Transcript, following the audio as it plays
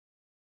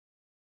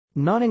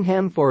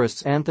Nottingham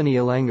Forest's Anthony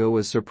Elanga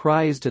was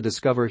surprised to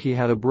discover he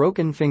had a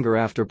broken finger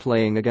after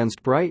playing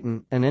against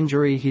Brighton, an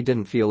injury he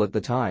didn't feel at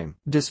the time.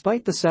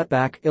 Despite the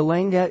setback,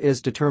 Elanga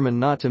is determined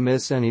not to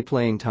miss any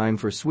playing time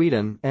for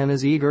Sweden and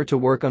is eager to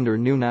work under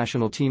new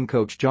national team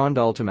coach Jon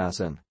Dahl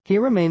Tomasson. He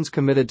remains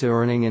committed to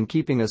earning and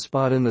keeping a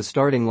spot in the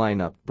starting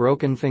lineup,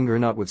 broken finger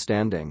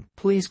notwithstanding.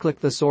 Please click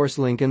the source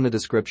link in the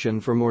description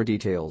for more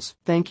details.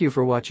 Thank you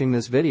for watching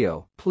this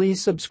video. Please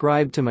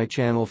subscribe to my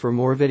channel for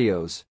more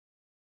videos.